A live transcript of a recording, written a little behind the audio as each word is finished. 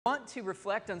Want to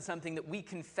reflect on something that we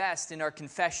confessed in our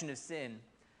confession of sin.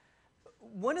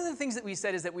 One of the things that we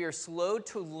said is that we are slow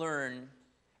to learn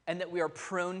and that we are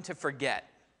prone to forget.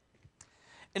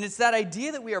 And it's that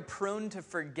idea that we are prone to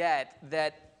forget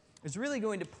that is really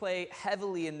going to play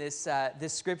heavily in this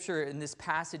scripture, in this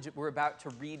passage that we're about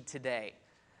to read today.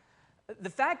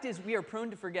 The fact is we are prone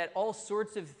to forget all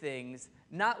sorts of things,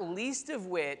 not least of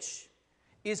which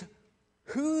is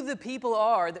who the people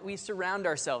are that we surround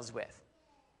ourselves with.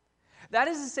 That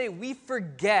is to say, we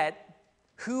forget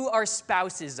who our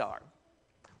spouses are.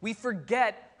 We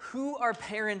forget who our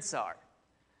parents are.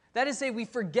 That is to say, we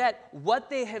forget what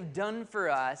they have done for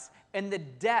us and the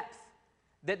depth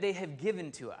that they have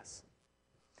given to us.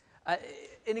 An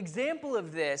example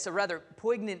of this, a rather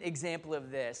poignant example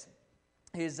of this,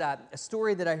 is a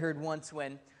story that I heard once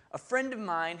when a friend of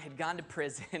mine had gone to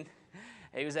prison.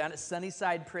 He was at a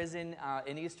Sunnyside prison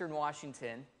in eastern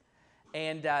Washington.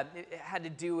 And it had to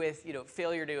do with,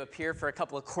 failure to appear for a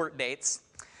couple of court dates.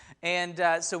 And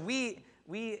so we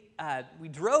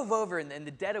drove over in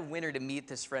the dead of winter to meet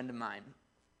this friend of mine.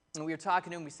 And we were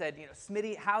talking to him. We said,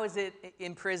 Smitty, how is it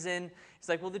in prison? He's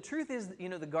like, well, the truth is,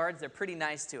 the guards are pretty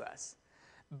nice to us.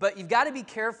 But you've got to be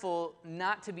careful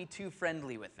not to be too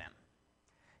friendly with them.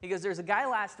 He goes, there's a guy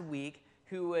last week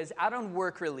who was out on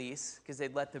work release, because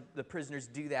they'd let the prisoners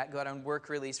do that, go out on work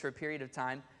release for a period of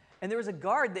time. And there was a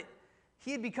guard that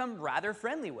he had become rather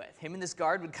friendly with. Him and this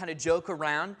guard would kind of joke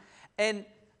around. And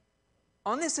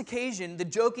on this occasion, the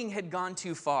joking had gone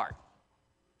too far.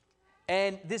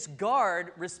 And this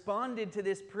guard responded to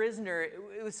this prisoner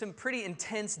with some pretty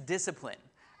intense discipline.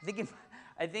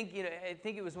 I think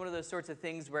it was one of those sorts of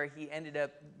things where he ended up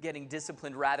getting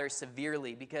disciplined rather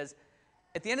severely, because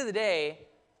at the end of the day,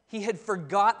 he had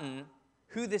forgotten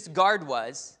who this guard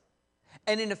was,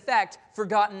 and in effect,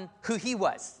 forgotten who he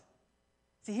was.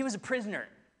 See, he was a prisoner,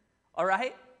 all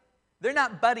right? They're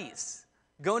not buddies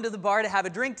going to the bar to have a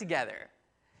drink together.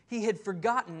 He had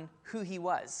forgotten who he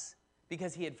was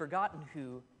because he had forgotten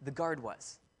who the guard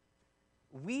was.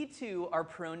 We too are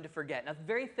prone to forget. Now,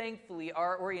 very thankfully,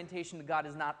 our orientation to God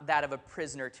is not that of a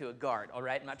prisoner to a guard, all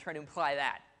right? I'm not trying to imply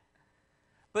that.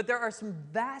 But there are some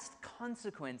vast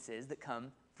consequences that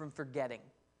come from forgetting.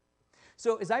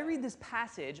 So as I read this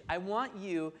passage, I want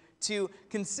you to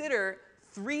consider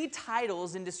 3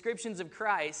 titles and descriptions of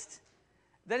Christ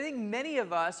that I think many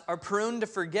of us are prone to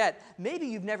forget. Maybe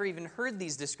you've never even heard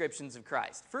these descriptions of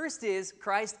Christ. First is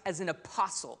Christ as an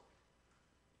apostle.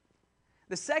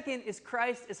 The second is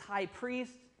Christ as high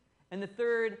priest. And the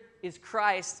third is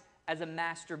Christ as a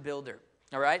master builder.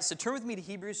 All right, so turn with me to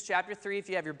Hebrews chapter 3 if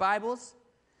you have your Bibles.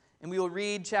 And we will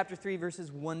read chapter 3,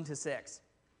 verses 1 to 6.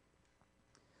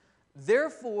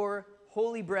 Therefore,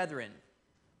 holy brethren,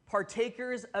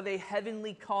 partakers of a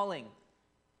heavenly calling,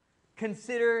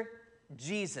 consider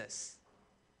Jesus,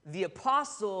 the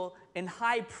apostle and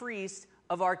high priest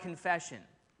of our confession.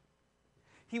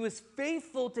 He was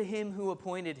faithful to him who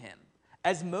appointed him,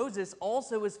 as Moses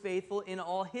also was faithful in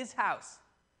all his house,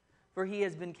 for he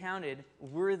has been counted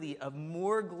worthy of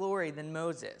more glory than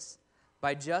Moses,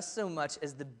 by just so much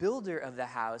as the builder of the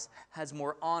house has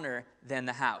more honor than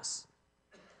the house.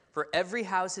 For every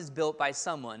house is built by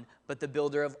someone, but the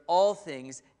builder of all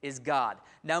things is God.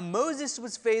 Now Moses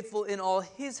was faithful in all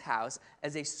his house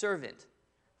as a servant,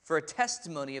 for a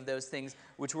testimony of those things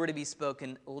which were to be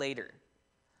spoken later.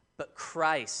 But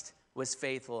Christ was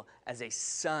faithful as a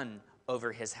son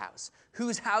over his house,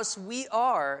 whose house we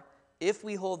are if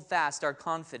we hold fast our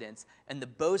confidence and the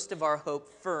boast of our hope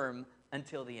firm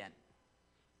until the end.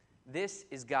 This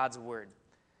is God's word.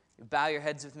 Bow your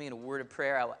heads with me in a word of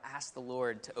prayer. I will ask the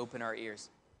Lord to open our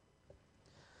ears.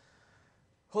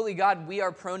 Holy God, we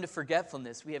are prone to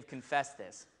forgetfulness. We have confessed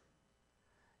this.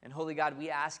 And holy God, we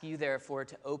ask you, therefore,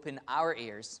 to open our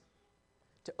ears,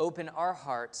 to open our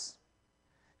hearts,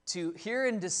 to hear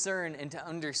and discern and to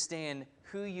understand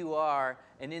who you are,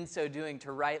 and in so doing,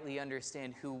 to rightly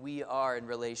understand who we are in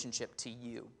relationship to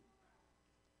you.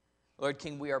 Lord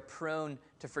King, we are prone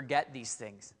to forget these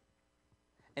things.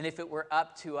 And if it were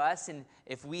up to us, and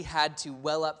if we had to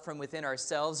well up from within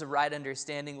ourselves a right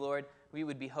understanding, Lord, we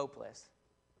would be hopeless.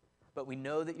 But we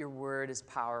know that your word is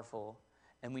powerful,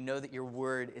 and we know that your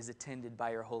word is attended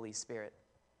by your Holy Spirit.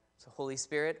 So Holy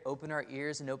Spirit, open our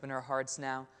ears and open our hearts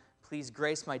now. Please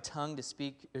grace my tongue to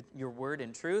speak your word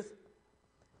in truth.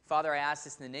 Father, I ask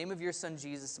this in the name of your Son,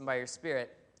 Jesus, and by your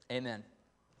Spirit. Amen.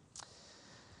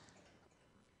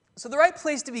 So the right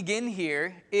place to begin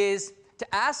here is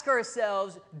to ask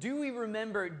ourselves, do we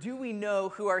remember, do we know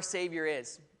who our Savior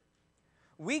is?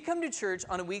 We come to church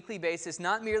on a weekly basis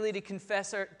not merely to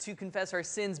confess our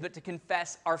sins, but to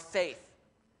confess our faith.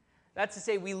 That's to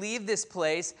say, we leave this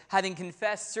place having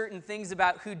confessed certain things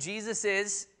about who Jesus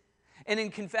is, and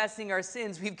in confessing our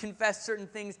sins, we've confessed certain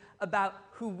things about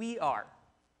who we are.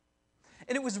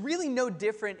 And it was really no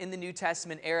different in the New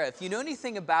Testament era. If you know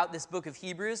anything about this book of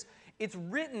Hebrews, it's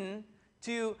written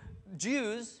to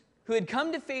Jews who had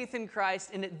come to faith in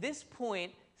Christ and at this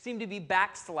point seemed to be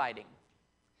backsliding,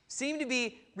 seemed to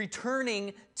be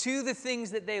returning to the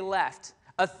things that they left,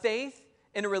 a faith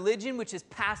and a religion which is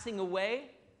passing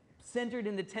away, centered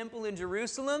in the temple in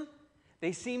Jerusalem.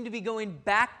 They seem to be going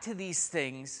back to these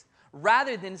things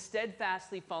rather than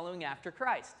steadfastly following after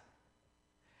Christ.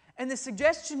 And the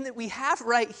suggestion that we have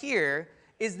right here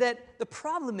is that the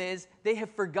problem is they have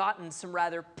forgotten some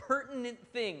rather pertinent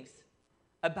things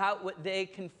about what they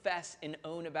confess and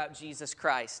own about Jesus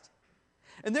Christ.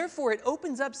 And therefore, it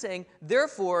opens up saying,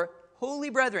 therefore, holy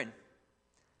brethren,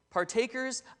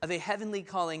 partakers of a heavenly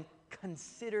calling,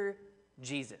 consider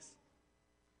Jesus.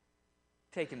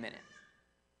 Take a minute.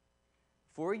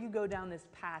 Before you go down this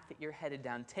path that you're headed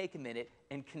down, take a minute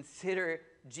and consider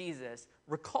Jesus.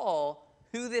 Recall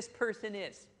who this person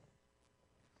is.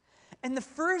 And the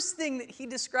first thing that he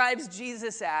describes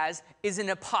Jesus as is an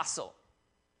apostle.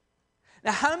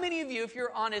 Now, how many of you, if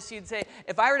you're honest, you'd say,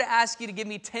 if I were to ask you to give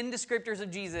me 10 descriptors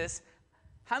of Jesus,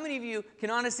 how many of you can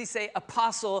honestly say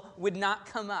apostle would not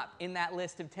come up in that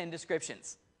list of 10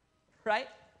 descriptions? Right?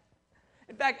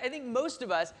 In fact, I think most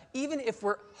of us, even if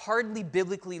we're hardly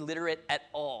biblically literate at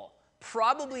all,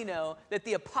 probably know that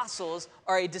the apostles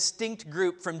are a distinct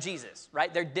group from Jesus,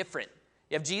 right? They're different.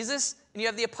 You have Jesus and you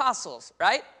have the apostles,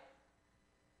 right?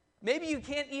 Maybe you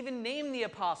can't even name the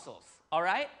apostles, all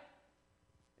right?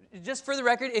 Just for the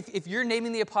record, if you're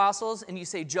naming the apostles and you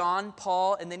say John,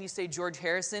 Paul, and then you say George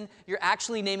Harrison, you're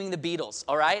actually naming the Beatles,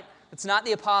 all right? It's not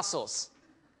the apostles.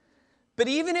 But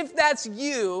even if that's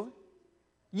you,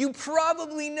 you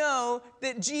probably know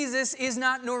that Jesus is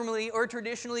not normally or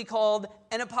traditionally called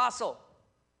an apostle.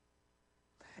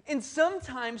 And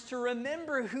sometimes to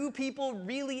remember who people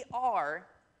really are,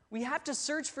 we have to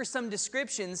search for some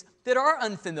descriptions that are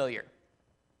unfamiliar.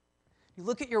 You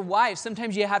look at your wife,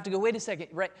 sometimes you have to go, wait a second,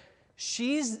 right?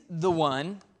 She's the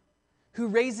one who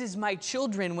raises my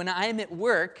children when I'm at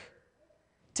work,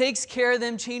 takes care of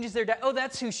them, changes their diet. Oh,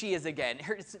 that's who she is again.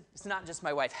 It's not just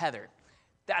my wife, Heather.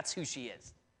 That's who she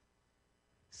is.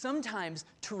 Sometimes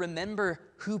to remember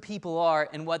who people are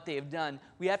and what they have done,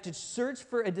 we have to search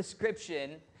for a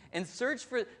description and search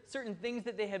for certain things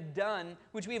that they have done,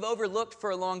 which we've overlooked for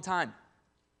a long time.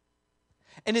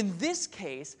 And in this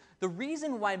case, the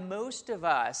reason why most of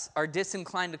us are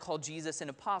disinclined to call Jesus an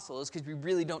apostle is because we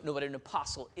really don't know what an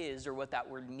apostle is or what that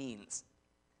word means.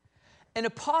 An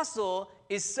apostle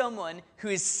is someone who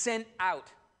is sent out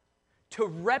to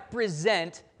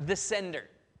represent the sender.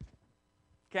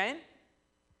 Okay?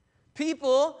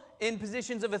 People in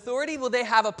positions of authority, well, they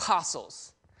have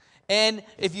apostles. And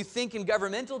if you think in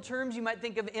governmental terms, you might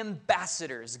think of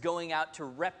ambassadors going out to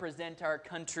represent our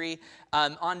country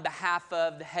on behalf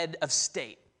of the head of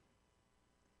state.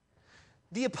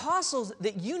 The apostles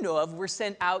that you know of were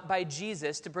sent out by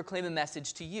Jesus to proclaim a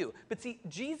message to you. But see,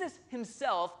 Jesus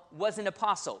himself was an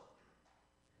apostle,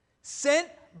 sent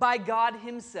by God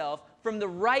himself from the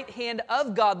right hand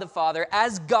of God the Father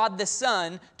as God the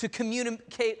Son to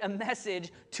communicate a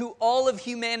message to all of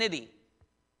humanity.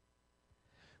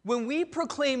 When we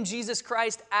proclaim Jesus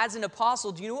Christ as an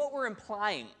apostle, do you know what we're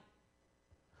implying?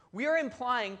 We are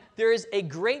implying there is a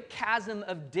great chasm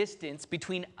of distance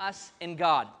between us and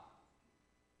God.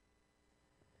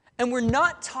 And we're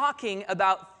not talking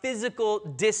about physical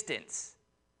distance.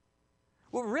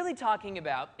 What we're really talking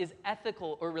about is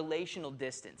ethical or relational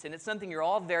distance, and it's something you're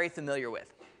all very familiar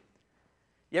with.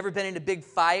 You ever been in a big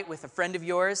fight with a friend of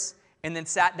yours and then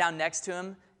sat down next to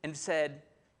him and said,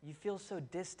 "You feel so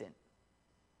distant"?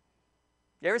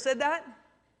 You ever said that?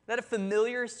 Is that a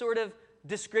familiar sort of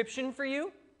description for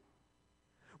you?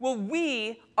 Well,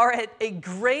 we are at a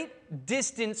great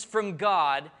distance from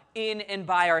God in and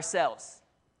by ourselves.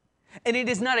 And it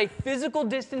is not a physical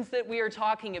distance that we are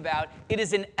talking about. It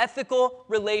is an ethical,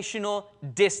 relational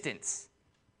distance.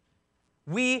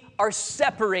 We are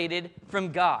separated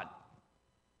from God.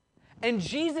 And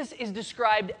Jesus is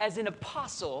described as an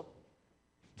apostle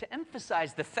to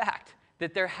emphasize the fact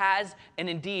that there has and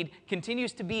indeed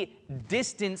continues to be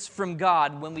distance from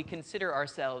God when we consider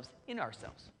ourselves in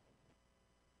ourselves.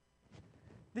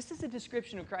 This is a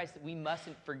description of Christ that we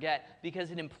mustn't forget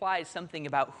because it implies something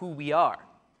about who we are,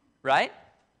 right?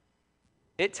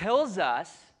 It tells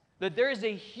us that there is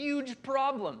a huge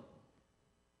problem.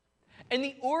 And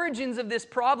the origins of this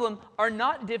problem are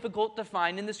not difficult to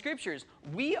find in the scriptures.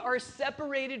 We are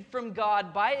separated from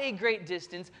God by a great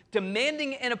distance,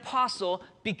 demanding an apostle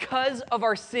because of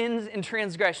our sins and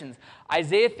transgressions.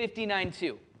 Isaiah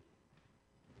 59:2.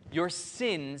 Your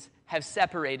sins have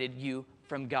separated you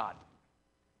from God.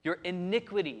 Your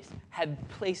iniquities have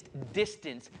placed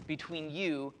distance between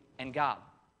you and God.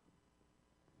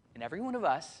 And every one of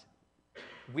us,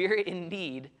 we're in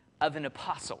need of an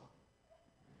apostle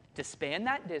to span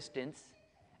that distance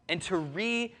and to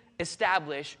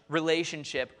re-establish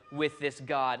relationship with this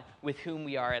God with whom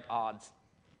we are at odds.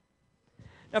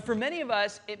 Now, for many of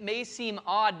us, it may seem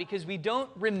odd because we don't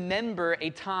remember a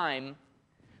time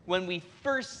when we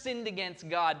first sinned against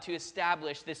God to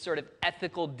establish this sort of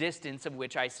ethical distance of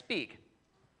which I speak.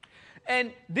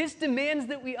 And this demands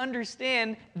that we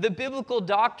understand the biblical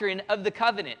doctrine of the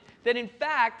covenant, that in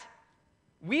fact,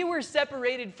 we were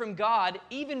separated from God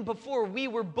even before we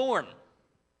were born.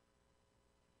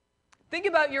 Think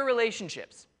about your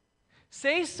relationships.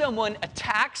 Say someone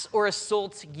attacks or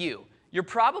assaults you. You're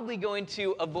probably going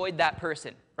to avoid that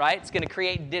person, right? It's going to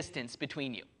create distance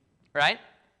between you, right?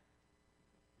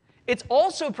 It's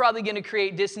also probably going to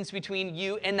create distance between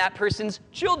you and that person's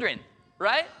children,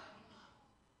 right?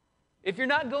 If you're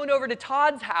not going over to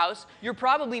Todd's house, you're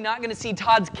probably not going to see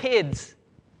Todd's kids.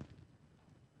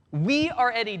 We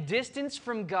are at a distance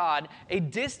from God, a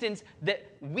distance that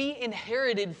we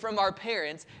inherited from our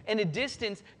parents, and a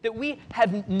distance that we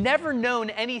have never known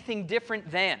anything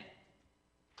different than.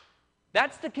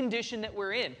 That's the condition that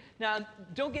we're in. Now,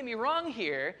 don't get me wrong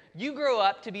here. You grow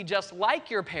up to be just like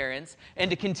your parents and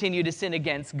to continue to sin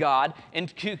against God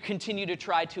and to continue to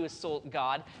try to assault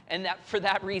God. And that for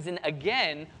that reason,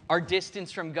 again, our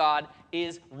distance from God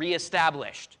is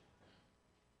reestablished.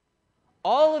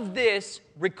 All of this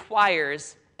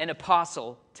requires an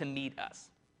apostle to meet us.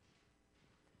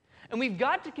 And we've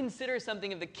got to consider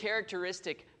something of the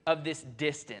characteristic of this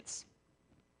distance.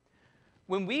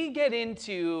 When we get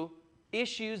into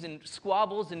issues and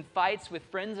squabbles and fights with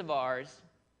friends of ours,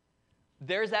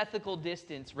 there's ethical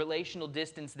distance, relational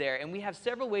distance there, and we have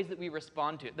several ways that we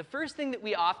respond to it. The first thing that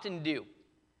we often do,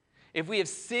 if we have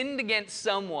sinned against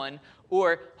someone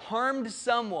or harmed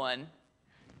someone,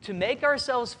 to make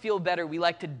ourselves feel better, we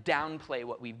like to downplay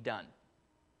what we've done,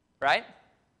 right?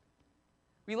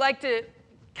 We like to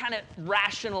kind of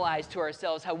rationalize to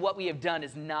ourselves how what we have done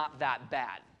is not that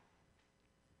bad.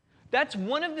 That's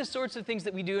one of the sorts of things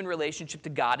that we do in relationship to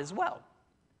God as well.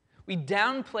 We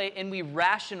downplay and we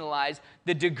rationalize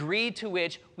the degree to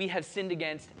which we have sinned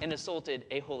against and assaulted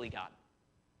a holy God.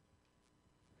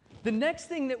 The next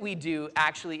thing that we do,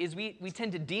 actually, is we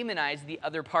tend to demonize the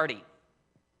other party.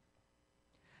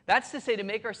 That's to say, to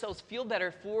make ourselves feel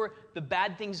better for the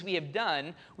bad things we have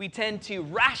done, we tend to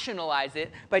rationalize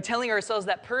it by telling ourselves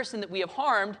that person that we have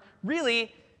harmed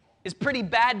really is pretty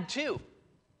bad too.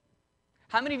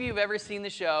 How many of you have ever seen the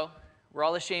show? We're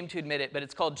all ashamed to admit it, but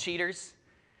it's called Cheaters.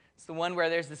 It's the one where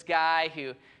there's this guy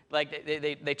who, like,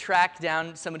 they track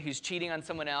down someone who's cheating on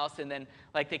someone else, and then,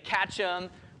 like, they catch them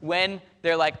when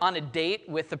they're, like, on a date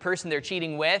with the person they're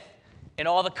cheating with, and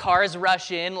all the cars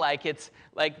rush in like it's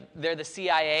like they're the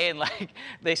CIA, and like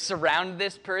they surround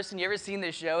this person. You ever seen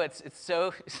this show? It's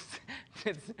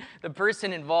the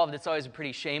person involved, it's always a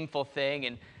pretty shameful thing,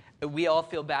 and we all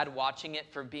feel bad watching it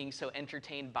for being so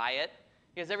entertained by it.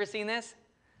 You guys ever seen this?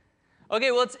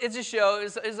 Okay, well, it's a show.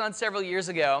 It was on several years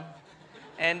ago,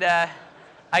 and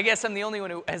I guess I'm the only one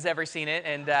who has ever seen it,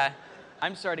 and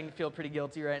I'm starting to feel pretty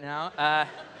guilty right now.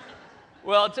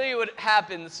 Well, I'll tell you what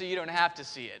happens so you don't have to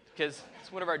see it, because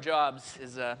it's one of our jobs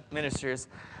as ministers.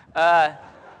 Well,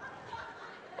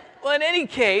 in any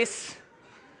case,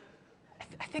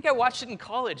 I think I watched it in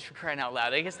college, for crying out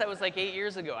loud. I guess that was like 8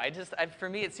 years ago. For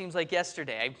me, it seems like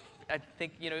yesterday. I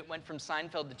think, it went from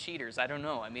Seinfeld to Cheaters. I don't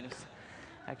know. I mean, it was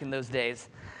back in those days.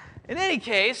 In any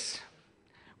case,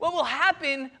 what will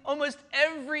happen almost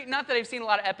not that I've seen a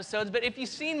lot of episodes, but if you've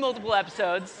seen multiple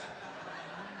episodes,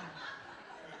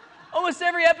 almost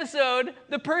every episode,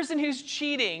 the person who's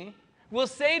cheating will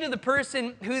say to the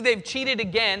person who they've cheated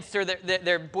against, or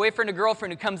their boyfriend or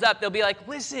girlfriend who comes up, they'll be like,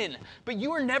 listen, but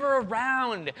you were never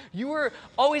around. You were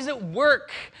always at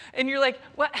work. And you're like,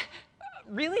 what?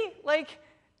 Really? Like,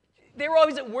 they were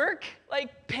always at work?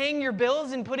 Like, paying your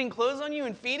bills and putting clothes on you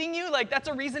and feeding you? Like, that's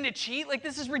a reason to cheat? Like,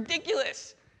 this is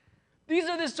ridiculous. These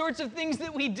are the sorts of things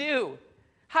that we do.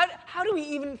 How do we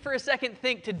even for a second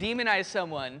think to demonize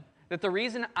someone that the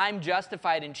reason I'm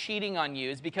justified in cheating on you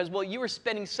is because, well, you were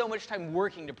spending so much time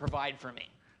working to provide for me?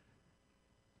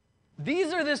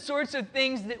 These are the sorts of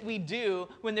things that we do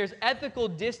when there's ethical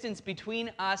distance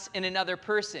between us and another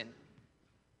person.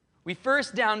 We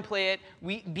first downplay it.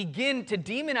 We begin to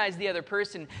demonize the other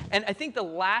person. And I think the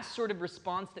last sort of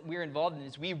response that we're involved in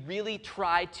is we really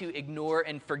try to ignore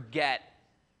and forget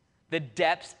the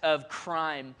depths of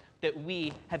crime that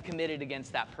we have committed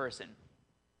against that person.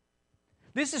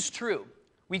 This is true.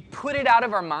 We put it out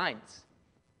of our minds.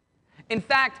 In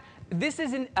fact, this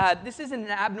isn't an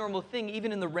abnormal thing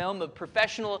even in the realm of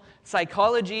professional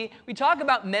psychology. We talk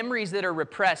about memories that are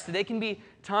repressed. They can be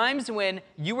times when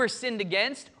you were sinned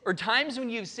against or times when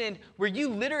you've sinned where you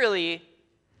literally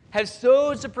have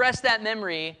so suppressed that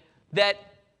memory that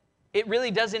it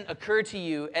really doesn't occur to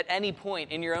you at any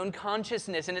point in your own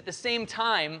consciousness. And at the same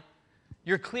time,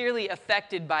 you're clearly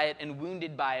affected by it and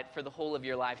wounded by it for the whole of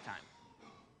your lifetime.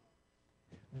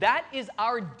 That is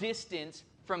our distance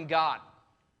from God.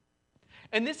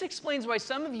 And this explains why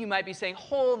some of you might be saying,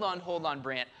 hold on,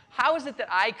 Brant. How is it that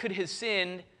I could have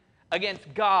sinned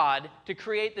against God to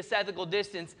create this ethical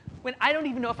distance when I don't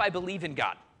even know if I believe in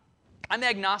God? I'm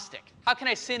agnostic. How can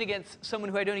I sin against someone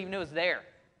who I don't even know is there,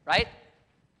 right?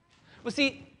 Well,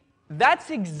 see, that's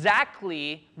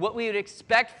exactly what we would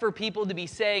expect for people to be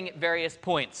saying at various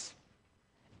points.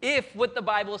 If what the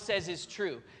Bible says is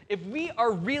true, if we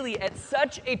are really at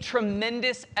such a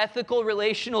tremendous ethical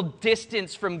relational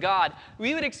distance from God,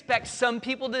 we would expect some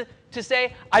people to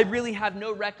say, I really have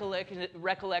no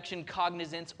recollection,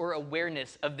 cognizance, or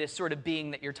awareness of this sort of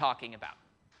being that you're talking about.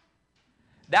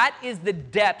 That is the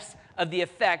depths of the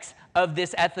effects of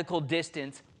this ethical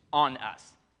distance on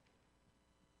us.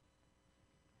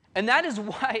 And that is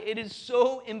why it is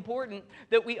so important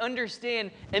that we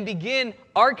understand and begin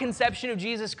our conception of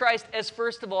Jesus Christ as,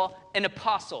 first of all, an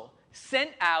apostle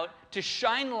sent out to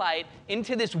shine light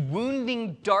into this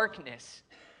wounding darkness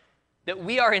that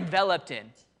we are enveloped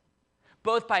in,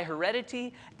 both by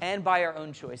heredity and by our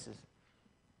own choices.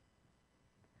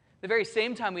 At the very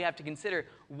same time, we have to consider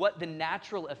what the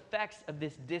natural effects of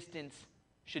this distance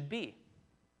should be.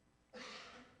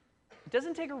 It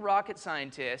doesn't take a rocket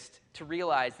scientist to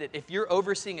realize that if you're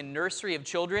overseeing a nursery of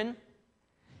children,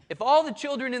 if all the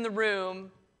children in the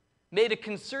room made a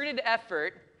concerted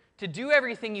effort to do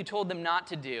everything you told them not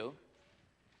to do,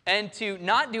 and to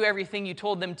not do everything you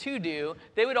told them to do,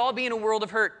 they would all be in a world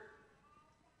of hurt.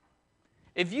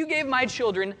 If you gave my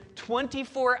children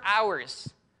 24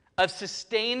 hours of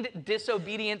sustained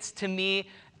disobedience to me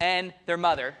and their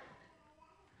mother,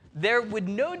 there would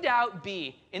no doubt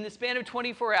be, in the span of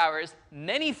 24 hours,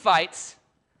 many fights,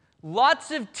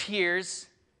 lots of tears,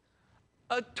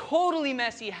 a totally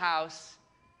messy house,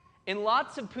 and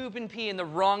lots of poop and pee in the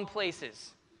wrong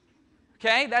places.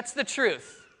 Okay? That's the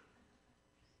truth.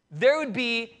 There would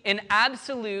be an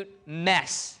absolute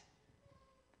mess.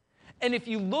 And if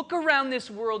you look around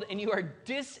this world and you are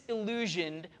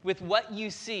disillusioned with what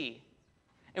you see,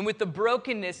 and with the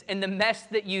brokenness and the mess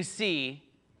that you see,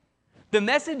 the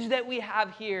message that we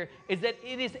have here is that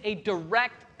it is a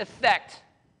direct effect,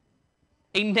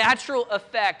 a natural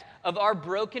effect of our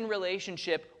broken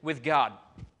relationship with God,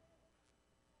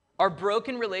 our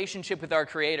broken relationship with our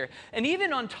Creator. And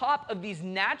even on top of these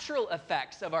natural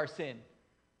effects of our sin,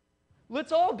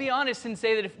 let's all be honest and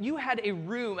say that if you had a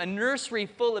room, a nursery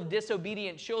full of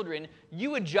disobedient children,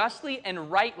 you would justly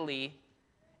and rightly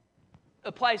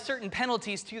apply certain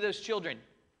penalties to those children.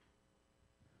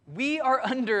 We are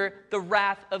under the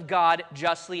wrath of God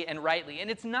justly and rightly. And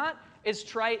it's not as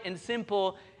trite and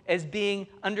simple as being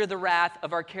under the wrath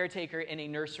of our caretaker in a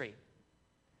nursery.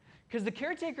 Because the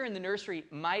caretaker in the nursery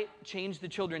might change the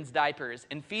children's diapers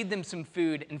and feed them some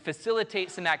food and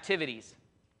facilitate some activities.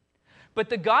 But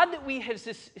the God that we have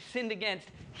sinned against,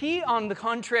 He, on the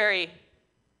contrary,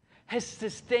 has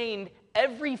sustained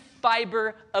every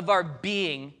fiber of our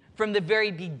being from the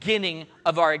very beginning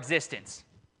of our existence.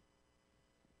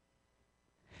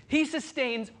 He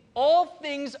sustains all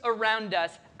things around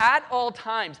us at all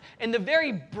times. And the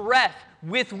very breath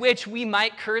with which we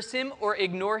might curse Him or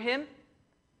ignore Him,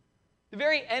 the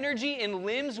very energy and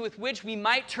limbs with which we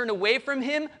might turn away from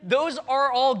Him, those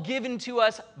are all given to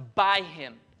us by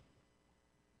Him.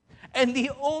 And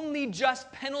the only just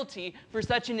penalty for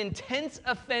such an intense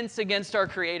offense against our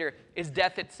Creator is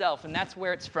death itself, and that's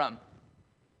where it's from.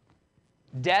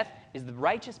 Death is the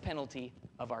righteous penalty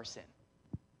of our sin.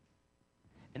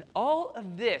 And all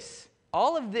of this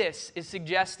is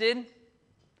suggested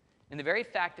in the very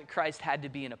fact that Christ had to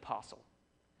be an apostle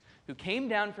who came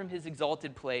down from His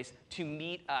exalted place to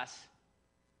meet us,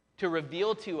 to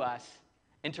reveal to us,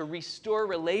 and to restore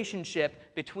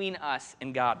relationship between us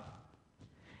and God.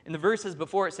 In the verses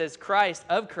before, it says, Christ,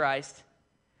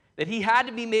 that He had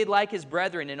to be made like His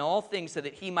brethren in all things so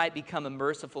that He might become a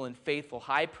merciful and faithful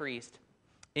high priest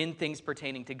in things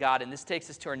pertaining to God. And this takes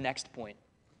us to our next point.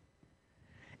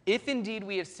 If indeed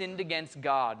we have sinned against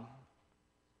God,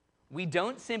 we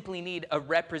don't simply need a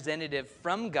representative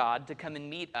from God to come and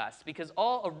meet us, because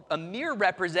all a mere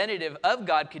representative of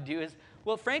God could do is,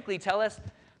 well, frankly, tell us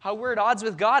how we're at odds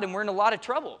with God and we're in a lot of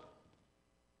trouble.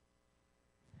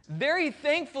 Very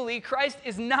thankfully, Christ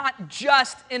is not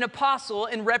just an apostle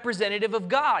and representative of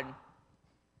God.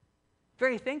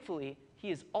 Very thankfully,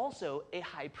 he is also a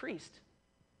high priest.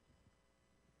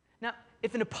 Now,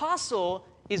 if an apostle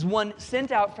is one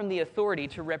sent out from the authority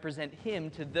to represent him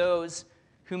to those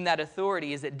whom that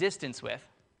authority is at distance with,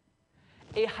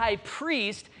 a high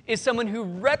priest is someone who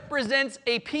represents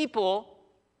a people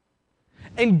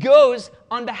and goes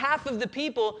on behalf of the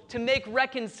people to make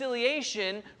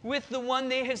reconciliation with the one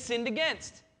they have sinned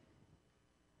against.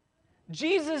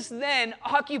 Jesus then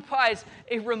occupies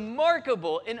a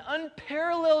remarkable and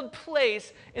unparalleled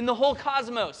place in the whole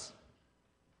cosmos.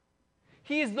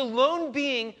 He is the lone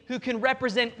being who can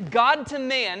represent God to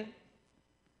man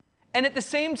and at the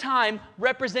same time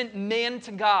represent man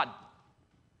to God.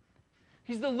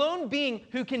 He's the lone being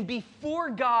who can be for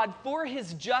God, for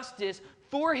his justice,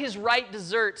 for his right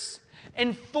deserts,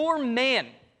 and for man,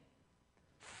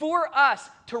 for us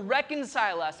to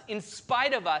reconcile us in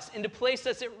spite of us and to place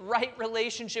us in right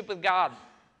relationship with God.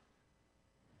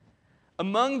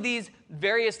 Among these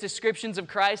various descriptions of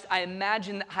Christ, I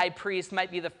imagine that high priest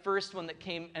might be the first one that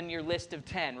came on your list of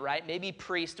 10, right? Maybe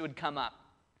priest would come up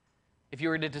if you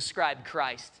were to describe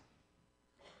Christ.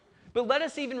 But let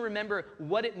us even remember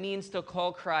what it means to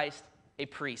call Christ a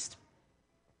priest.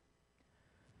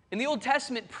 In the Old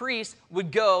Testament, priests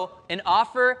would go and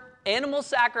offer animal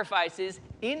sacrifices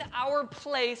in our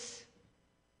place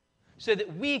so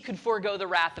that we could forego the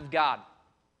wrath of God.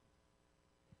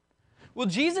 Well,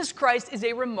 Jesus Christ is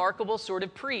a remarkable sort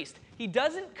of priest. He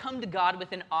doesn't come to God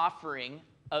with an offering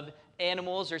of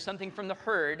animals or something from the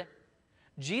herd.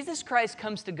 Jesus Christ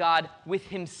comes to God with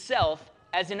himself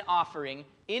as an offering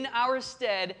in our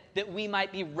stead that we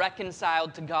might be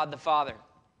reconciled to God the Father.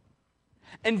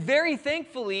 And very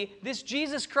thankfully, this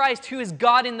Jesus Christ, who is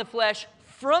God in the flesh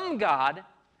from God,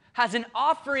 has an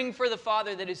offering for the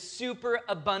Father that is super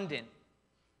abundant.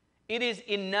 It is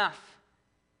enough.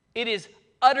 It is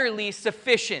utterly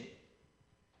sufficient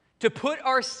to put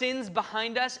our sins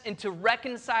behind us and to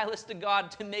reconcile us to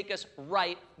God, to make us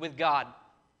right with God.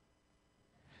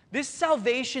 This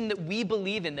salvation that we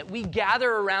believe in, that we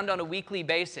gather around on a weekly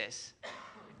basis,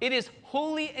 it is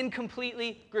wholly and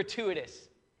completely gratuitous.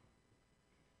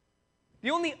 The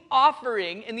only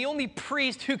offering and the only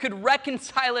priest who could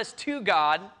reconcile us to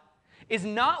God is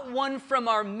not one from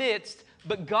our midst,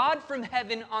 but God from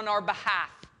heaven on our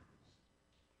behalf.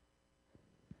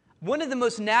 One of the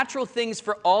most natural things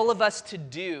for all of us to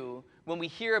do when we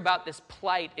hear about this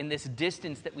plight and this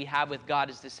distance that we have with God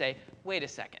is to say, wait a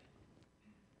second.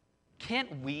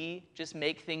 Can't we just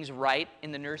make things right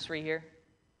in the nursery here?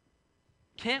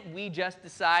 Can't we just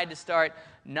decide to start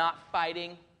not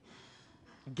fighting,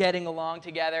 getting along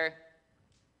together,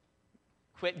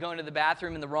 quit going to the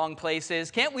bathroom in the wrong places?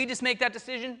 Can't we just make that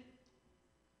decision?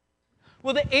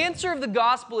 Well, the answer of the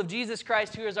gospel of Jesus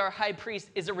Christ, who is our high priest,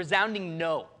 is a resounding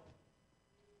no.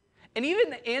 And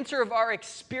even the answer of our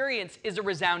experience is a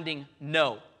resounding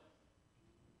no.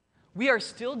 We are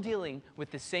still dealing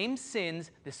with the same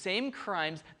sins, the same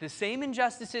crimes, the same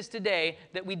injustices today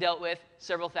that we dealt with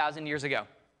several thousand years ago.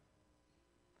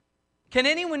 Can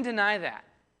anyone deny that?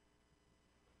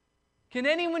 Can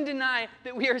anyone deny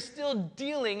that we are still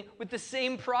dealing with the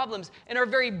same problems and our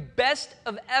very best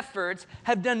of efforts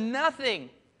have done nothing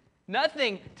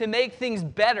to make things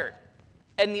better?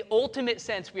 In the ultimate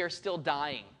sense, we are still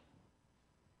dying.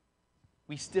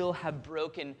 We still have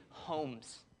broken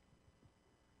homes.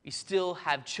 We still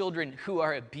have children who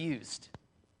are abused.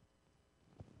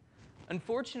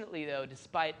 Unfortunately, though,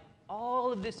 despite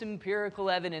all of this empirical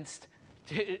evidence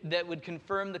that would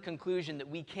confirm the conclusion that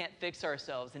we can't fix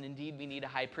ourselves and indeed we need a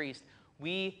high priest,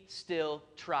 we still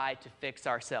try to fix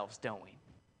ourselves, don't we?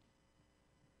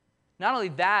 Not only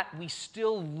that, we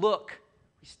still look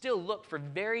for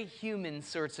very human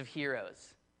sorts of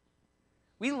heroes.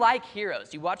 We like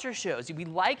heroes. You watch our shows, we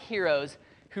like heroes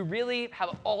who really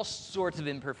have all sorts of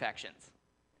imperfections.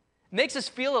 It makes us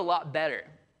feel a lot better.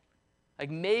 Like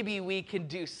maybe we can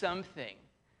do something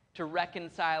to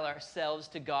reconcile ourselves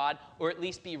to God, or at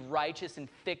least be righteous and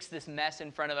fix this mess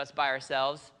in front of us by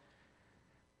ourselves.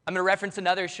 I'm going to reference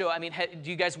another show. I mean, do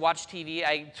you guys watch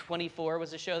TV? 24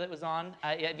 was a show that was on.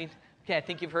 Okay, I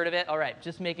think you've heard of it. All right,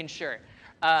 just making sure.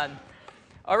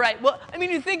 All right, well, I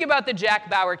mean, you think about the Jack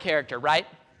Bauer character, right?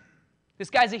 This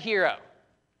guy's a hero.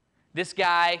 This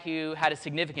guy who had a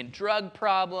significant drug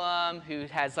problem, who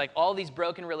has like all these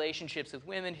broken relationships with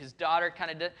women, his daughter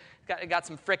kind of got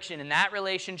some friction in that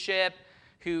relationship,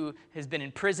 who has been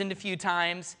imprisoned a few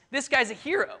times. This guy's a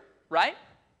hero, right?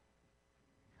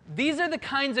 These are the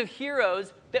kinds of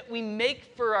heroes that we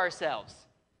make for ourselves.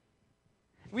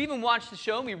 We even watch the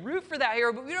show and we root for that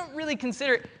hero, but we don't really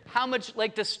consider how much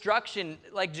like destruction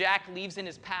like Jack leaves in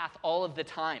his path all of the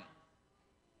time.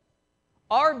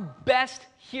 Our best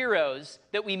heroes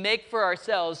that we make for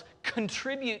ourselves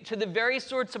contribute to the very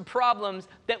sorts of problems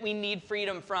that we need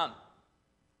freedom from.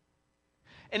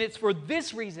 And it's for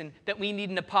this reason that we need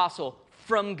an apostle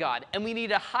from God, and we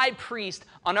need a high priest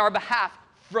on our behalf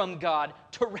from God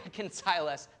to reconcile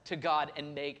us to God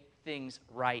and make things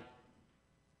right.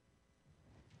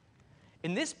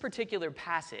 In this particular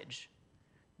passage,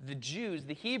 the Jews,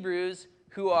 the Hebrews,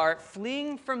 who are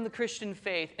fleeing from the Christian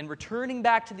faith and returning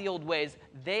back to the old ways,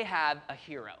 they have a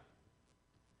hero.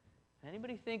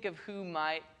 Anybody think of who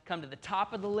might come to the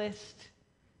top of the list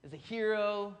as a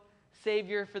hero,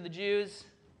 savior for the Jews?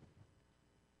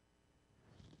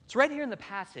 It's right here in the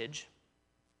passage.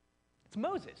 It's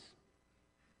Moses.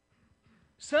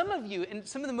 Some of you, and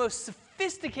some of the most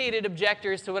sophisticated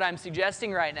objectors to what I'm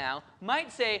suggesting right now,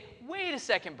 might say, wait a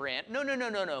second, Brant.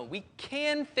 No. We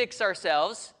can fix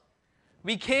ourselves.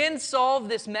 We can solve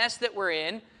this mess that we're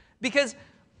in because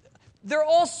there are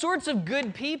all sorts of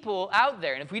good people out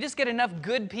there. And if we just get enough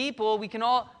good people, we can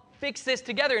all fix this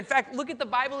together. In fact, look at the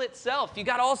Bible itself. You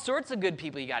got all sorts of good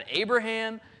people. You got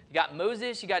Abraham, you got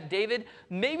Moses, you got David.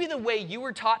 Maybe the way you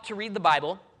were taught to read the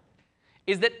Bible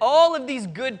is that all of these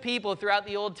good people throughout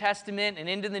the Old Testament and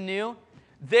into the New,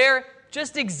 they're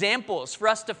just examples for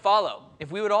us to follow.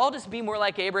 If we would all just be more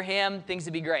like Abraham, things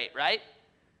would be great, right?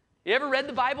 You ever read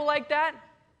the Bible like that?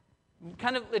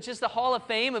 It's just the hall of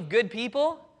fame of good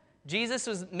people. Jesus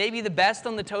was maybe the best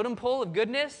on the totem pole of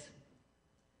goodness.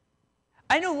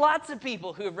 I know lots of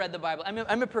people who have read the Bible.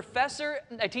 I'm a professor.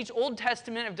 I teach Old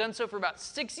Testament. I've done so for about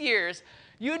 6 years.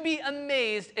 You'd be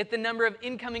amazed at the number of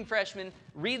incoming freshmen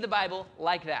read the Bible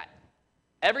like that.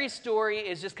 Every story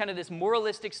is just kind of this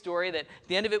moralistic story that at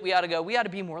the end of it we ought to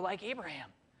be more like Abraham.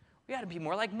 We ought to be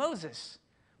more like Moses.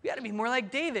 We ought to be more like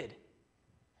David.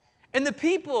 And the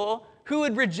people who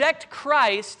would reject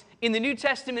Christ in the New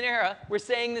Testament era were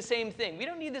saying the same thing. We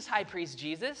don't need this high priest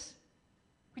Jesus.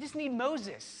 We just need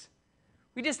Moses.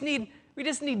 We just need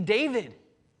David.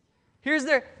 Here's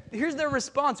their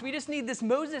response. We just need this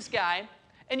Moses guy.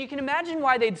 And you can imagine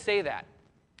why they'd say that.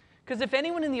 Because if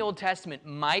anyone in the Old Testament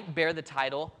might bear the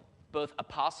title both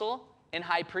apostle and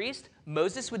high priest,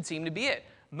 Moses would seem to be it.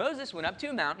 Moses went up to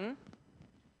a mountain,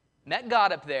 met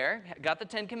God up there, got the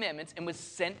 10 Commandments, and was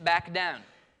sent back down.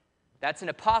 That's an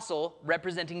apostle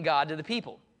representing God to the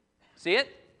people. See it?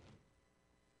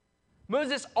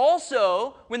 Moses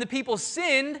also, when the people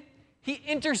sinned, he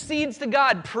intercedes to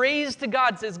God, prays to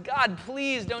God, says, God,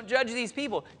 please don't judge these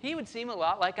people. He would seem a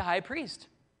lot like a high priest,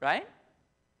 right?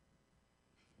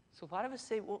 So a lot of us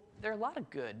say, well, there are a lot of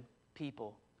good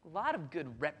people, a lot of good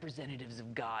representatives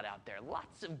of God out there,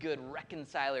 lots of good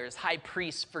reconcilers, high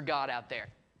priests for God out there.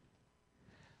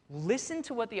 Listen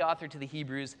to what the author to the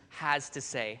Hebrews has to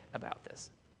say about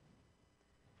this.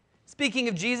 Speaking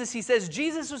of Jesus, he says,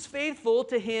 Jesus was faithful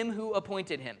to him who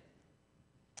appointed him,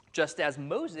 just as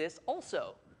Moses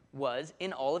also was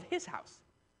in all of his house.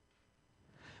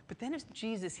 But then of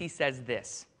Jesus, he says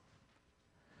this,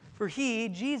 for he,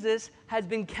 Jesus, has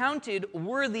been counted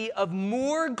worthy of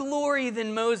more glory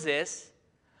than Moses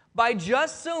by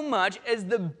just so much as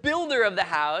the builder of the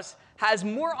house has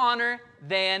more honor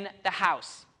than the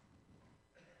house.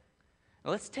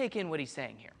 Now let's take in what he's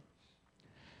saying here.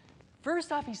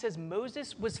 First off, he says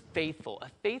Moses was faithful, a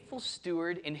faithful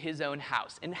steward in his own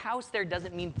house. And house there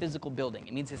doesn't mean physical building.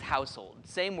 It means his household.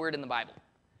 Same word in the Bible.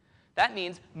 That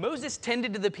means Moses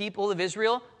tended to the people of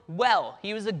Israel well.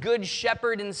 He was a good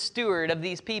shepherd and steward of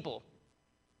these people.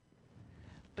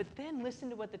 But then listen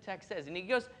to what the text says. And he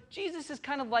goes, Jesus is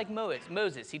kind of like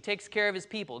Moses. He takes care of his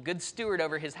people, good steward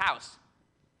over his house.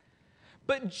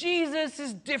 But Jesus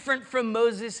is different from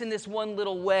Moses in this one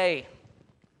little way.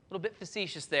 A little bit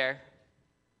facetious there.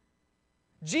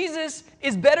 Jesus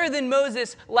is better than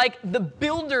Moses, like the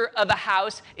builder of a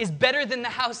house is better than the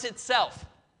house itself.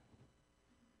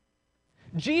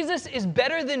 Jesus is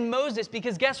better than Moses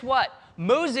because guess what?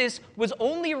 Moses was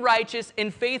only righteous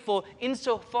and faithful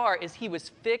insofar as he was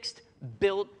fixed,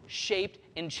 built, shaped,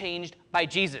 and changed by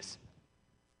Jesus.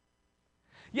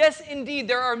 Yes, indeed,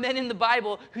 there are men in the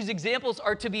Bible whose examples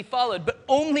are to be followed, but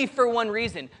only for one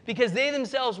reason, because they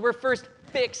themselves were first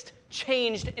fixed,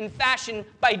 changed, and fashioned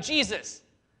by Jesus.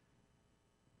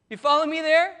 You follow me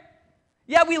there?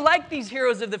 Yeah, we like these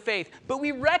heroes of the faith, but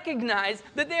we recognize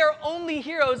that they are only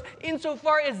heroes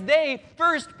insofar as they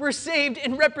first were saved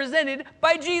and represented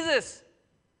by Jesus.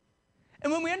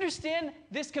 And when we understand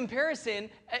this comparison,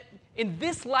 in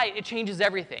this light, it changes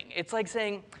everything. It's like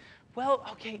saying, well,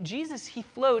 okay, Jesus, he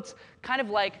floats kind of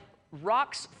like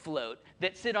rocks float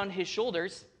that sit on his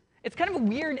shoulders. It's kind of a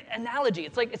weird analogy.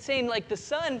 It's saying like the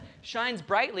sun shines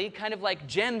brightly, kind of like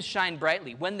gems shine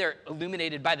brightly when they're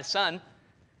illuminated by the sun.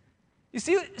 You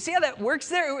see how that works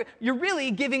there? You're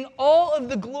really giving all of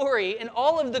the glory and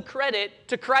all of the credit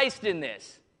to Christ in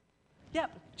this. Yeah,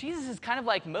 Jesus is kind of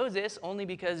like Moses, only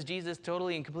because Jesus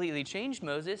totally and completely changed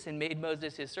Moses and made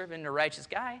Moses his servant and a righteous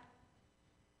guy.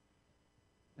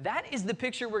 That is the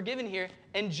picture we're given here,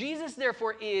 and Jesus,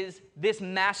 therefore, is this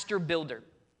master builder.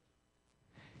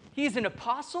 He's an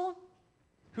apostle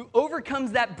who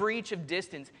overcomes that breach of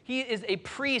distance. He is a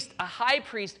priest, a high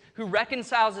priest who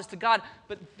reconciles us to God.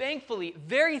 But thankfully,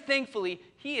 very thankfully,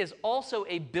 he is also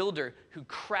a builder who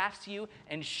crafts you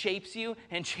and shapes you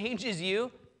and changes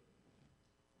you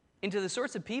into the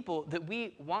sorts of people that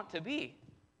we want to be.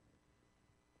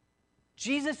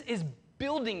 Jesus is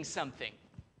building something.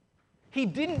 He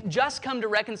didn't just come to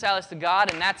reconcile us to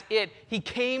God and that's it. He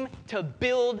came to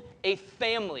build a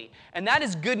family. And that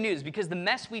is good news because the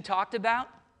mess we talked about,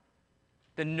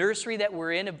 the nursery that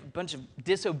we're in, a bunch of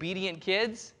disobedient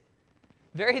kids,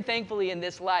 very thankfully in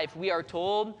this life, we are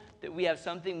told that we have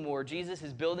something more. Jesus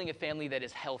is building a family that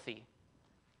is healthy.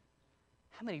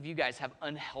 How many of you guys have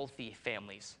unhealthy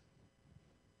families?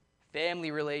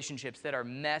 Family relationships that are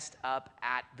messed up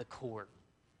at the core.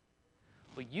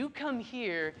 Well, you come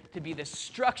here to be the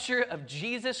structure of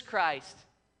Jesus Christ,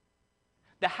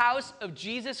 the house of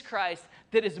Jesus Christ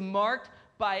that is marked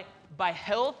by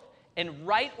health and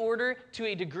right order to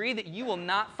a degree that you will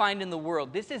not find in the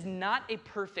world. This is not a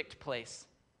perfect place,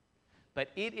 but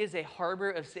it is a harbor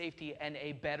of safety and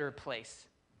a better place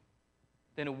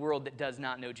than a world that does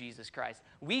not know Jesus Christ.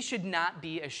 We should not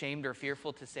be ashamed or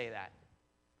fearful to say that.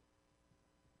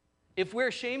 If we're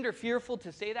ashamed or fearful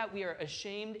to say that, we are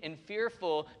ashamed and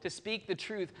fearful to speak the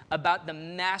truth about the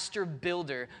master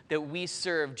builder that we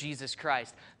serve, Jesus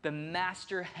Christ, the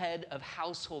master head of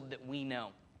household that we know.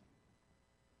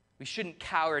 We shouldn't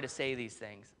cower to say these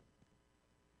things.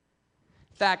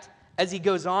 In fact, as he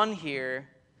goes on here,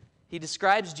 he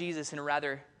describes Jesus in a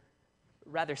rather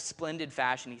splendid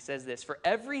fashion. He says this, "For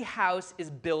every house is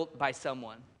built by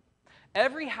someone."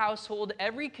 Every household,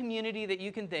 every community that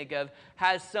you can think of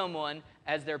has someone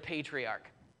as their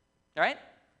patriarch. All right?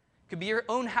 Could be your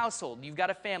own household. You've got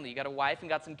a family. You've got a wife and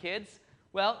got some kids.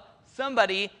 Well,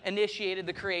 somebody initiated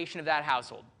the creation of that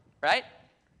household, right?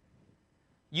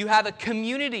 You have a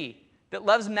community that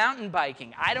loves mountain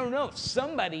biking. I don't know.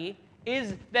 Somebody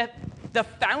is the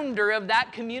founder of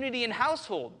that community and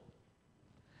household.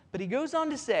 But he goes on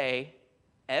to say,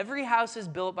 every house is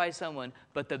built by someone,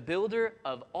 but the builder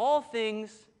of all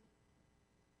things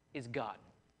is God.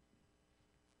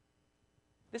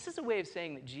 This is a way of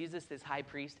saying that Jesus, this high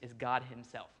priest, is God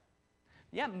himself.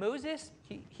 Yeah, Moses,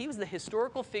 he was the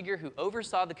historical figure who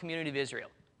oversaw the community of Israel,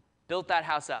 built that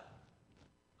house up.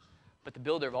 But the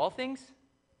builder of all things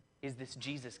is this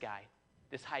Jesus guy,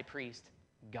 this high priest,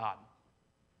 God.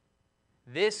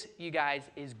 This, you guys,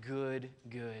 is good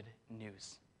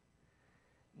news.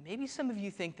 Maybe some of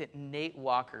you think that Nate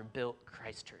Walker built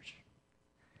Christ Church.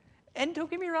 And don't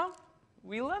get me wrong,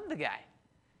 we love the guy.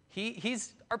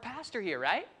 He's our pastor here,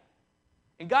 right?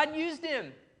 And God used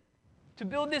him to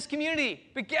build this community.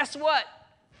 But guess what?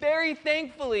 Very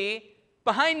thankfully,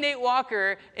 behind Nate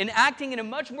Walker and acting in a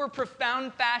much more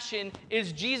profound fashion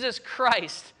is Jesus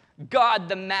Christ, God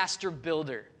the master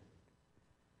builder.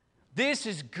 This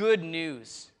is good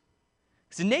news.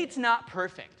 Because Nate's not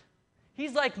perfect.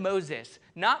 He's like Moses,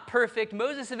 not perfect.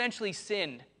 Moses eventually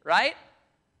sinned, right?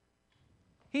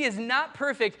 He is not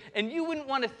perfect, and you wouldn't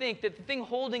want to think that the thing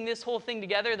holding this whole thing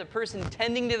together, the person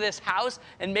tending to this house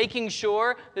and making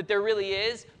sure that there really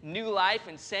is new life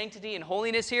and sanctity and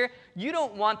holiness here, you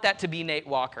don't want that to be Nate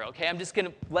Walker, okay? I'm just going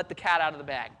to let the cat out of the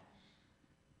bag.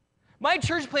 My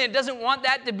church plant doesn't want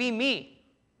that to be me.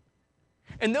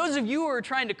 And those of you who are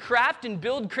trying to craft and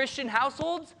build Christian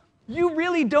households, you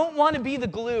really don't want to be the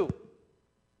glue.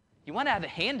 You want to have a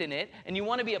hand in it, and you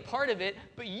want to be a part of it,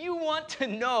 but you want to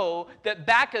know that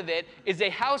back of it is a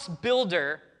house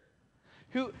builder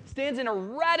who stands in a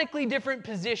radically different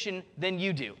position than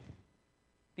you do.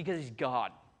 Because he's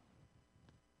God.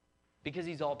 Because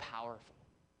he's all-powerful.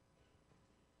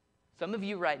 Some of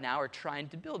you right now are trying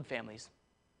to build families.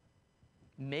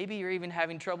 Maybe you're even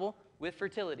having trouble with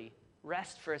fertility.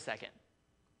 Rest for a second.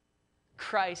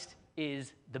 Christ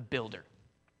is the builder.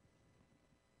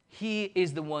 He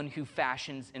is the one who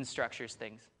fashions and structures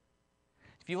things.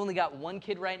 If you've only got one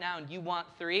kid right now and you want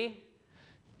 3,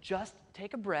 just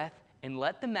take a breath and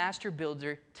let the master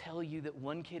builder tell you that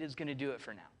one kid is going to do it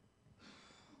for now.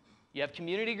 You have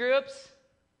community groups.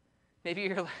 Maybe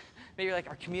you're like,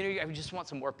 our community, I just want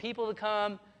some more people to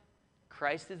come.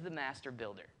 Christ is the master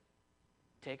builder.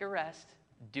 Take a rest,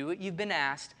 do what you've been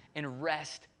asked, and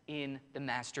rest in the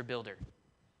master builder.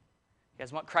 You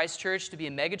guys want Christ Church to be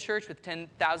a mega church with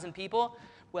 10,000 people?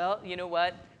 Well, you know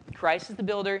what? Christ is the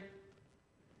builder.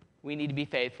 We need to be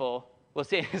faithful. We'll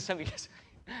see. Some of you guys,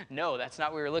 no, that's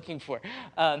not what we were looking for.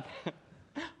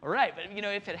 All right, but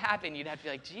if it happened, you'd have to be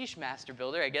like, geesh, master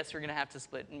builder, I guess we're going to have to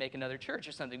split and make another church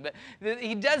or something. But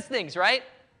he does things, right,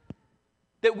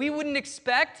 that we wouldn't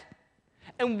expect,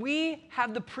 and we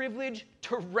have the privilege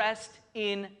to rest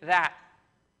in that.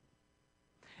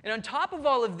 And on top of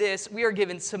all of this, we are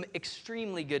given some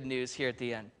extremely good news here at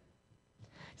the end.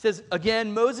 It says,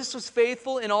 again, Moses was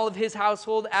faithful in all of his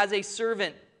household as a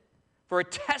servant for a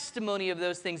testimony of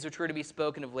those things which were to be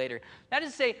spoken of later. That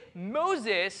is to say,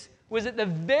 Moses was at the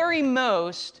very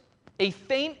most a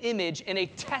faint image and a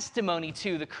testimony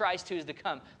to the Christ who is to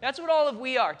come. That's what all of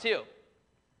we are, too.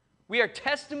 We are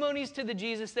testimonies to the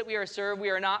Jesus that we are served. We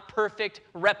are not perfect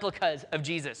replicas of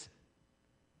Jesus.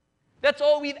 That's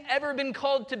all we've ever been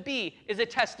called to be, is a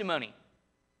testimony.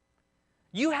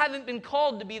 You haven't been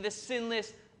called to be the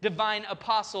sinless, divine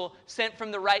apostle sent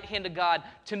from the right hand of God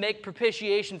to make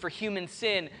propitiation for human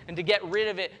sin and to get rid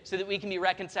of it so that we can be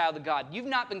reconciled to God. You've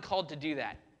not been called to do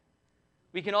that.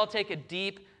 We can all take a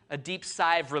deep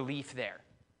sigh of relief there.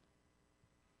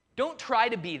 Don't try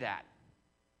to be that.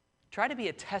 Try to be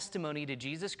a testimony to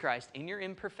Jesus Christ in your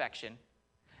imperfection,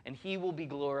 and he will be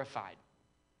glorified.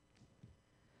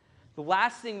 The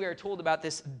last thing we are told about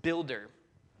this builder,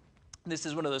 this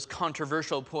is one of those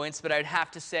controversial points, but I'd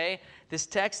have to say this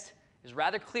text is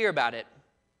rather clear about it.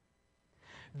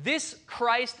 This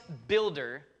Christ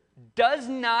builder does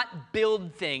not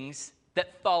build things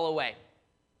that fall away.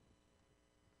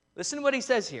 Listen to what he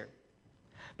says here.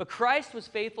 But Christ was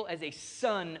faithful as a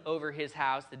son over his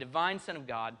house, the divine Son of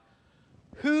God,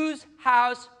 whose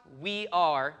house we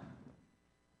are,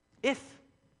 if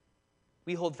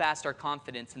we hold fast our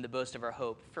confidence in the boast of our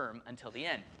hope firm until the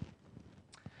end.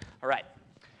 All right.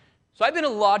 So I've been a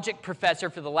logic professor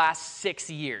for the last 6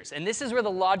 years, and this is where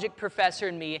the logic professor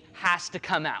in me has to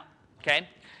come out, okay?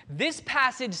 This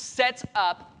passage sets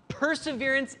up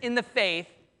perseverance in the faith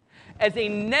as a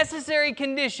necessary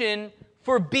condition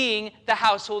for being the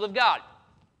household of God.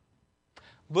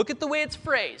 Look at the way it's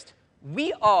phrased.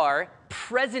 We are,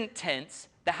 present tense,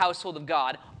 the household of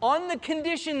God, on the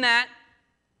condition that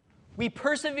we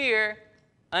persevere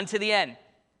unto the end.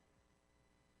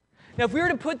 Now, if we were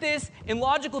to put this in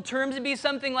logical terms, it'd be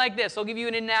something like this. I'll give you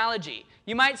an analogy.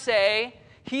 You might say,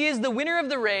 he is the winner of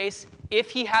the race if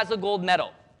he has a gold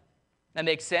medal. That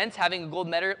makes sense. Having a gold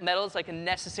medal is like a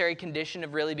necessary condition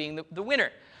of really being the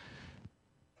winner.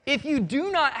 If you do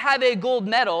not have a gold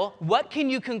medal, what can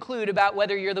you conclude about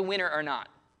whether you're the winner or not?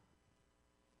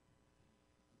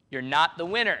 You're not the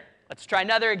winner. Let's try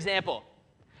another example.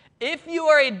 If you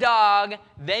are a dog,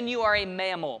 then you are a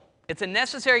mammal. It's a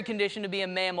necessary condition to be a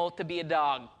mammal to be a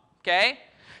dog, okay?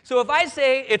 So if I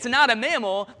say it's not a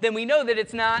mammal, then we know that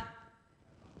it's not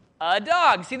a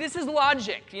dog. See, this is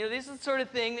logic. This is the sort of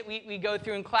thing that we go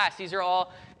through in class. These are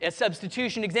all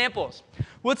substitution examples.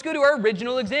 Let's go to our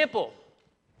original example.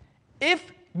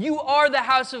 If you are the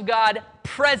house of God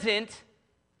present,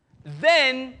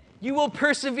 then you will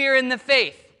persevere in the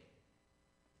faith.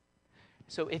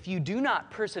 So if you do not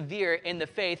persevere in the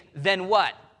faith, then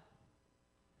what?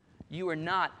 You are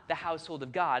not the household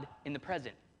of God in the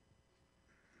present.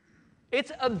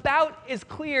 It's about as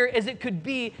clear as it could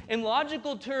be in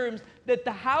logical terms that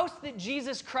the house that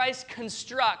Jesus Christ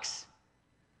constructs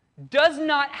does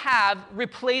not have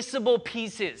replaceable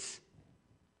pieces.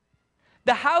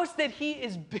 The house that he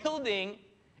is building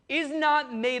is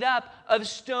not made up of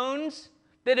stones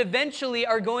that eventually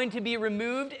are going to be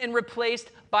removed and replaced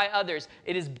by others.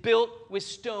 It is built with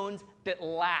stones that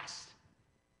last.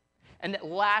 And that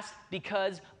last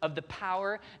because of the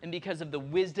power and because of the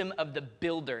wisdom of the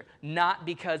builder, not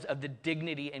because of the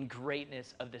dignity and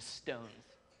greatness of the stones.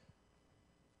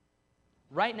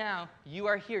 Right now, you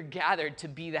are here gathered to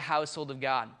be the household of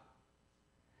God.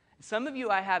 Some of you,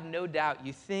 I have no doubt,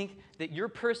 you think that your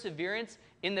perseverance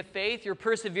in the faith, your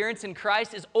perseverance in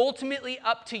Christ is ultimately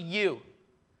up to you.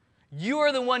 You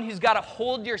are the one who's got to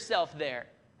hold yourself there.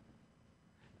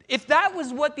 If that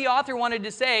was what the author wanted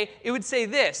to say, it would say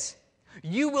this: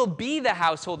 you will be the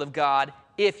household of God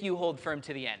if you hold firm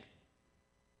to the end.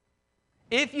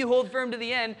 If you hold firm to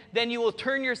the end, then you will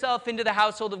turn yourself into the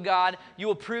household of God. You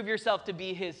will prove yourself to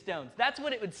be his stones. That's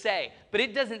what it would say, but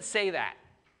it doesn't say that.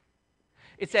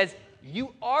 It says,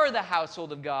 you are the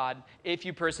household of God if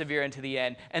you persevere unto the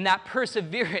end. And that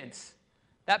perseverance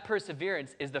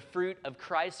is the fruit of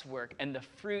Christ's work and the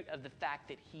fruit of the fact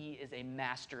that he is a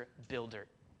master builder.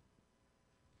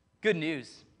 Good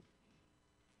news.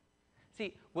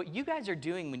 See, what you guys are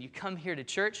doing when you come here to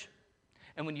church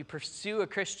and when you pursue a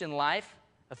Christian life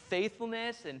of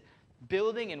faithfulness and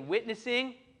building and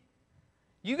witnessing,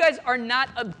 you guys are not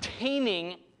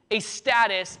obtaining a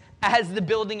status as the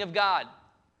building of God.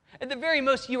 At the very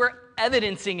most, you are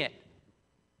evidencing it.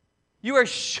 You are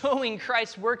showing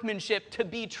Christ's workmanship to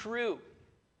be true.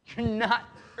 You're not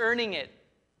earning it.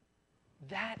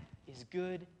 That is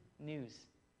good news.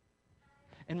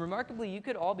 And remarkably, you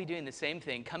could all be doing the same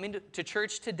thing. Coming to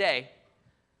church today,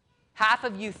 half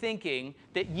of you thinking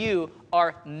that you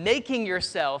are making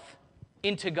yourself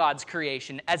into God's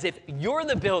creation, as if you're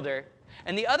the builder,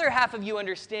 and the other half of you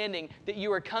understanding that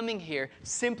you are coming here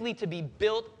simply to be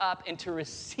built up and to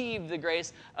receive the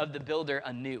grace of the builder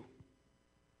anew.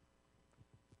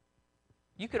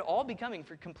 You could all be coming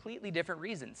for completely different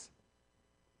reasons.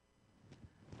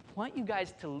 I want you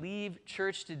guys to leave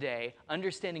church today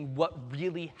understanding what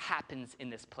really happens in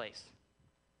this place.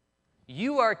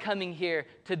 You are coming here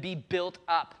to be built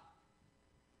up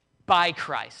by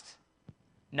Christ,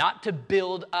 not to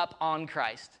build up on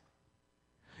Christ.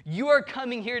 You are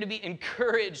coming here to be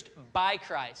encouraged by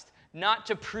Christ, not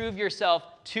to prove yourself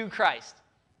to Christ.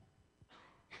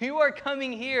 You are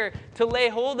coming here to lay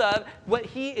hold of what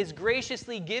he is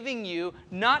graciously giving you,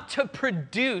 not to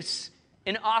produce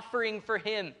an offering for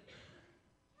him.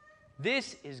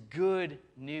 This is good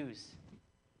news.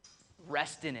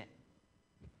 Rest in it.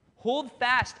 Hold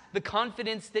fast the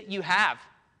confidence that you have.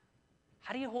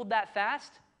 How do you hold that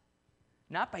fast?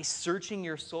 Not by searching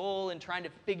your soul and trying to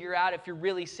figure out if you're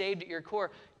really saved at your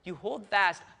core. You hold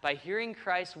fast by hearing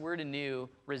Christ's word anew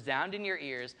resound in your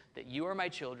ears that you are my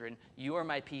children, you are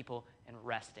my people, and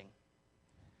resting.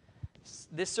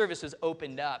 This service was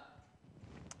opened up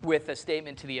with a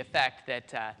statement to the effect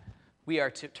that we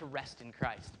are to rest in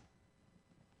Christ.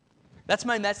 That's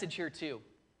my message here too.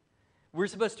 We're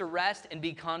supposed to rest and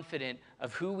be confident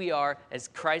of who we are as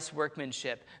Christ's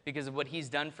workmanship because of what he's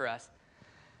done for us.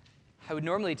 I would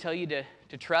normally tell you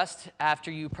to trust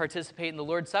after you participate in the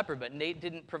Lord's Supper, but Nate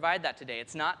didn't provide that today.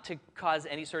 It's not to cause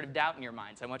any sort of doubt in your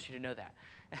minds. I want you to know that.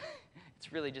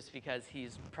 It's really just because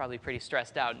he's probably pretty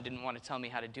stressed out and didn't want to tell me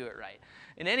how to do it right.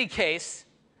 In any case,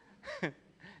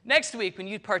 next week when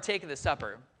you partake of the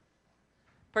supper,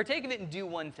 partake of it and do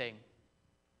one thing.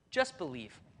 Just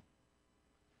believe.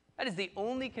 That is the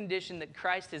only condition that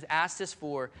Christ has asked us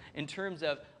for in terms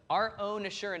of our own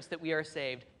assurance that we are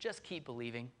saved. Just keep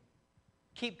believing.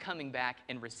 Keep coming back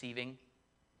and receiving.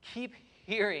 Keep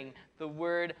hearing the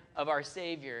word of our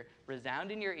Savior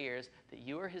resound in your ears that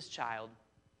you are his child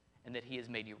and that he has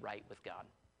made you right with God.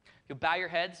 If you'll bow your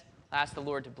heads, I'll ask the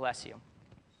Lord to bless you.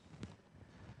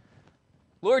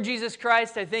 Lord Jesus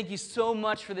Christ, I thank you so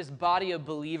much for this body of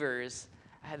believers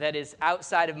that is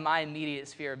outside of my immediate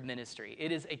sphere of ministry.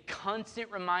 It is a constant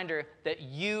reminder that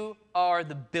you are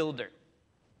the builder.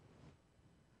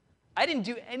 I didn't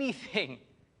do anything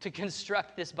to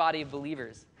construct this body of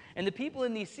believers. And the people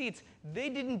in these seats, they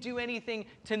didn't do anything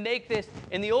to make this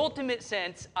in the ultimate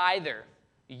sense either.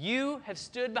 You have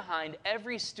stood behind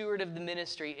every steward of the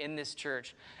ministry in this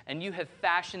church, and you have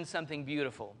fashioned something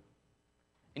beautiful,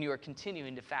 and you are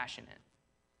continuing to fashion it.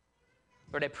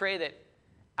 Lord, I pray that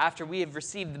after we have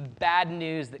received the bad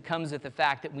news that comes with the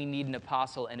fact that we need an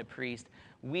apostle and a priest,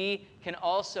 we can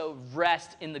also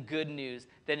rest in the good news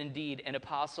that indeed an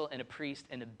apostle and a priest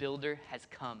and a builder has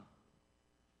come.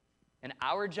 And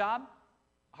our job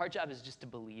is just to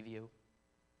believe you,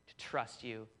 to trust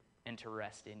you, and to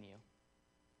rest in you.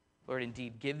 Lord,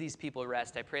 indeed, give these people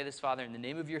rest. I pray this, Father, in the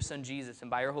name of your Son, Jesus,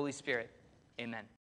 and by your Holy Spirit. Amen.